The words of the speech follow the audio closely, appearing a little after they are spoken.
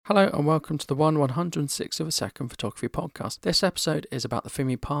Hello and welcome to the 1/106 of a second photography podcast. This episode is about the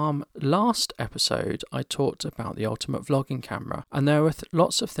Fimi Palm. Last episode I talked about the ultimate vlogging camera, and there were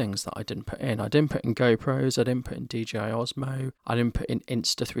lots of things that I didn't put in. I didn't put in GoPros, I didn't put in DJI Osmo, I didn't put in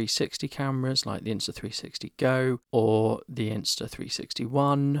Insta360 cameras like the Insta360 Go or the Insta360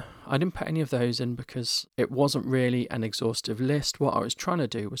 One. I didn't put any of those in because it wasn't really an exhaustive list. What I was trying to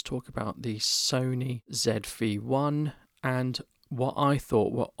do was talk about the Sony ZV-1 and what I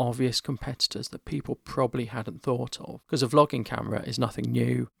thought were obvious competitors that people probably hadn't thought of. Because a vlogging camera is nothing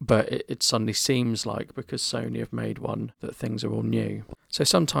new, but it suddenly seems like because Sony have made one that things are all new. So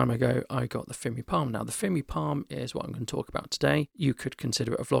some time ago I got the Fimi Palm. Now the Fimi Palm is what I'm going to talk about today. You could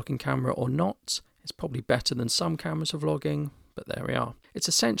consider it a vlogging camera or not. It's probably better than some cameras for vlogging, but there we are. It's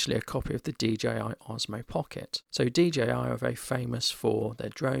essentially a copy of the DJI Osmo Pocket. So DJI are very famous for their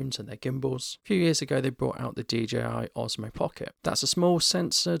drones and their gimbals. A few years ago they brought out the DJI Osmo Pocket. That's a small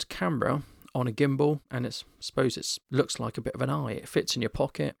sensored camera on a gimbal, and I suppose it looks like a bit of an eye. It fits in your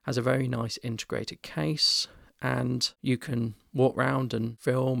pocket, has a very nice integrated case, and you can walk around and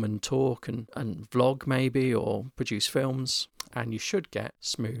film and talk and vlog maybe, or produce films, and you should get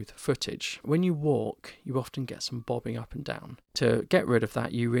smooth footage. When you walk, you often get some bobbing up and down. To get rid of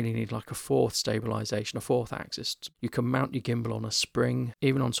that, you really need like a fourth stabilization, a fourth axis. You can mount your gimbal on a spring.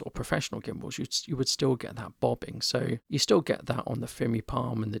 Even on sort of professional gimbals, you would still get that bobbing. So you still get that on the Fimi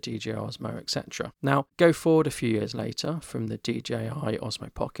Palm and the DJI Osmo, etc. Now, go forward a few years later from the DJI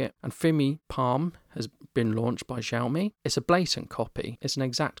Osmo Pocket, and Fimi Palm has been launched by Xiaomi. It's a blatant copy. It's an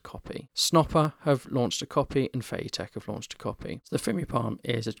exact copy. Snopper have launched a copy and Phaetech have launched a copy. So the Fimi Palm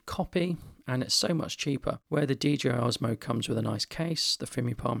is a copy, and it's so much cheaper. Where the DJI Osmo comes with a nice case, the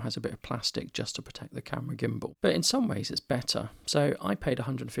Fimi Palm has a bit of plastic just to protect the camera gimbal. But in some ways it's better. So I paid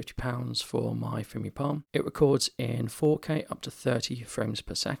 £150 for my Fimi Palm. It records in 4K up to 30 frames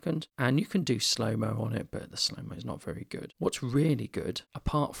per second, and you can do slow-mo on it, but the slow-mo is not very good. What's really good,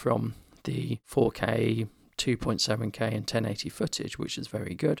 apart from the 4K, 2.7K and 1080 footage, which is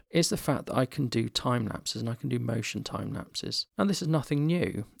very good, is the fact that I can do time lapses and I can do motion time lapses. And this is nothing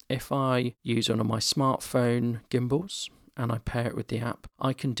new. If I use one of my smartphone gimbals and I pair it with the app,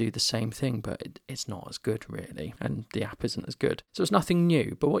 I can do the same thing, but it's not as good really, and the app isn't as good. So it's nothing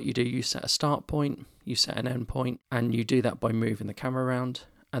new, but what you do, you set a start point, you set an end point, and you do that by moving the camera around,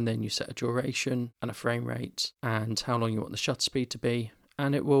 and then you set a duration and a frame rate and how long you want the shutter speed to be,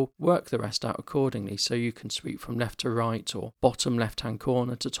 and it will work the rest out accordingly. So you can sweep from left to right or bottom left-hand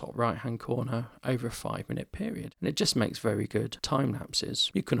corner to top right-hand corner over a 5-minute period. And it just makes very good time lapses.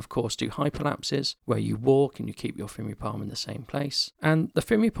 You can, of course, do hyperlapses where you walk and you keep your Fimi Palm in the same place. And the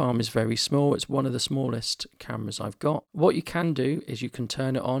Fimi Palm is very small. It's one of the smallest cameras I've got. What you can do is you can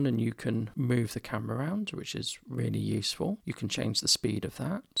turn it on and you can move the camera around, which is really useful. You can change the speed of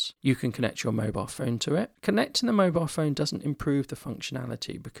that. You can connect your mobile phone to it. Connecting the mobile phone doesn't improve the functionality,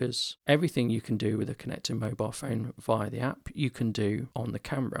 because everything you can do with a connected mobile phone via the app, you can do on the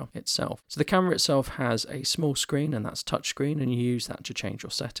camera itself. So the camera itself has a small screen, and that's touchscreen, and you use that to change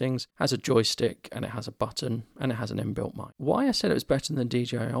your settings. It has a joystick, and it has a button, and it has an inbuilt mic. Why I said it was better than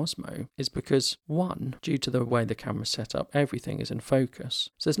DJI Osmo is because, one, due to the way the camera's set up, everything is in focus.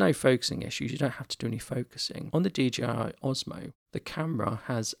 So there's no focusing issues. You don't have to do any focusing. On the DJI Osmo, the camera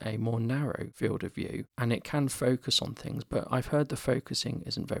has a more narrow field of view and it can focus on things, but I've heard the focusing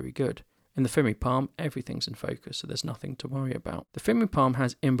isn't very good. In the Fimi Palm, everything's in focus, so there's nothing to worry about. The Fimi Palm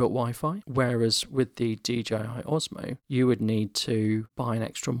has inbuilt Wi-Fi, whereas with the DJI Osmo, you would need to buy an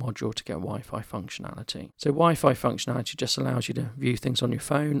extra module to get Wi-Fi functionality. So Wi-Fi functionality just allows you to view things on your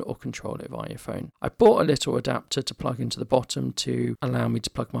phone or control it via your phone. I bought a little adapter to plug into the bottom to allow me to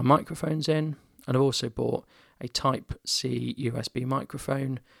plug my microphones in, and I've also bought a Type-C USB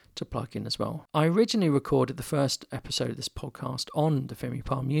microphone to plug in as well. I originally recorded the first episode of this podcast on the Fimi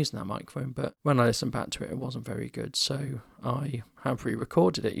Palm using that microphone, but when I listened back to it, it wasn't very good, so I have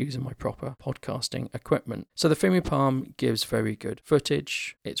re-recorded it using my proper podcasting equipment. So the Fimi Palm gives very good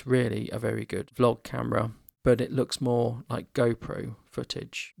footage. It's really a very good vlog camera, but it looks more like GoPro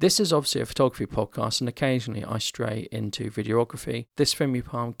footage. This is obviously a photography podcast, and occasionally I stray into videography. This Fimi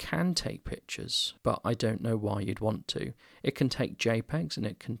Palm can take pictures, but I don't know why you'd want to. It can take JPEGs and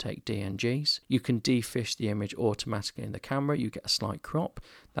it can take DNGs. You can defish the image automatically in the camera. You get a slight crop.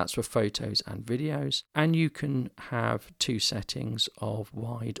 That's for photos and videos. And you can have two settings of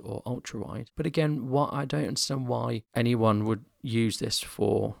wide or ultra wide. But again, I don't understand why anyone would use this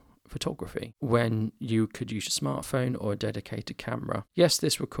for photography when you could use your smartphone or a dedicated camera. Yes,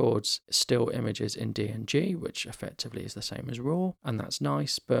 this records still images in DNG, which effectively is the same as RAW, and that's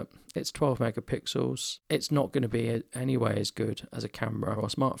nice, but it's 12 megapixels. It's not going to be anyway as good as a camera or a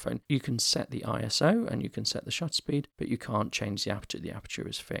smartphone. You can set the ISO and you can set the shutter speed, but you can't change the aperture. The aperture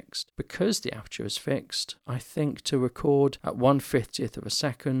is fixed. Because the aperture is fixed, I think to record at 1/50th of a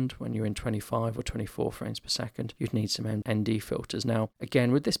second when you're in 25 or 24 frames per second, you'd need some ND filters. Now,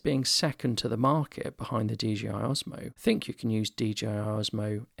 again, with this being second to the market behind the DJI Osmo, I think you can use DJI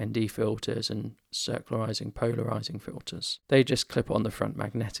Osmo ND filters and circularizing, polarizing filters. They just clip on the front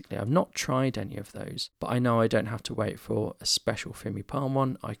magnetically. I've not tried any of those, but I know I don't have to wait for a special Fimi Palm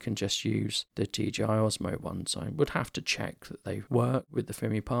one. I can just use the DJI Osmo ones. I would have to check that they work with the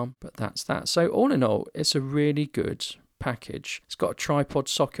Fimi Palm, but that's that. So all in all, it's a really good package. It's got a tripod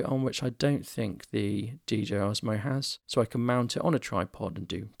socket on, which I don't think the DJI Osmo has, so I can mount it on a tripod and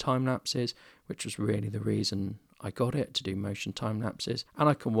do time lapses, which was really the reason I got it, to do motion time lapses, and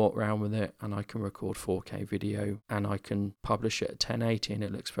I can walk around with it and I can record 4K video and I can publish it at 1080 and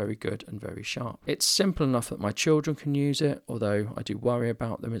it looks very good and very sharp. It's simple enough that my children can use it, although I do worry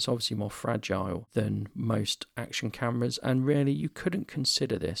about them. It's obviously more fragile than most action cameras, and really you couldn't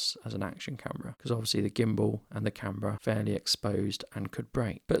consider this as an action camera because obviously the gimbal and the camera are fairly exposed and could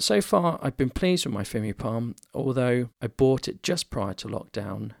break. But so far I've been pleased with my Fimi Palm, although I bought it just prior to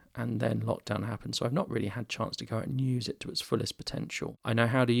lockdown and then lockdown happened, so I've not really had a chance to go out and use it to its fullest potential. I know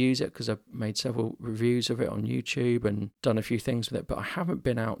how to use it because I've made several reviews of it on YouTube and done a few things with it, but I haven't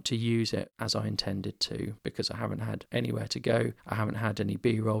been out to use it as I intended to because I haven't had anywhere to go. I haven't had any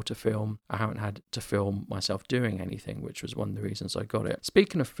B-roll to film. I haven't had to film myself doing anything, which was one of the reasons I got it.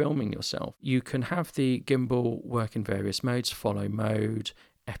 Speaking of filming yourself, you can have the gimbal work in various modes: follow mode,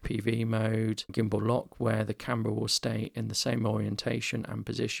 FPV mode, gimbal lock, where the camera will stay in the same orientation and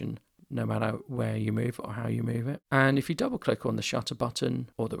position no matter where you move or how you move it. And if you double click on the shutter button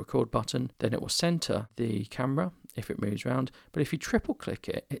or the record button, then it will center the camera if it moves around. But if you triple click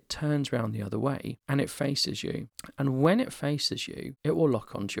it, it turns around the other way and it faces you. And when it faces you, it will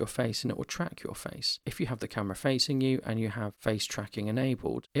lock onto your face and it will track your face. If you have the camera facing you and you have face tracking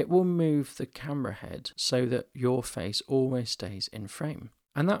enabled, it will move the camera head so that your face always stays in frame.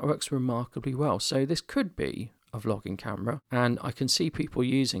 And that works remarkably well. So this could be a vlogging camera, and I can see people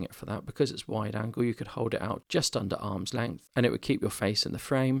using it for that because it's wide angle. You could hold it out just under arm's length and it would keep your face in the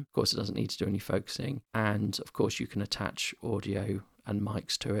frame. Of course, it doesn't need to do any focusing, and of course you can attach audio and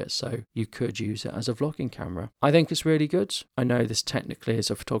mics to it, so you could use it as a vlogging camera. I think it's really good. I know this technically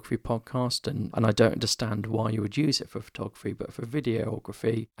is a photography podcast and I don't understand why you would use it for photography, but for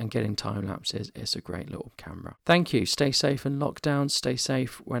videography and getting time lapses, it's a great little camera. Thank you. Stay safe in lockdown, stay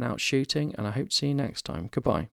safe when out shooting, and I hope to see you next time. Goodbye.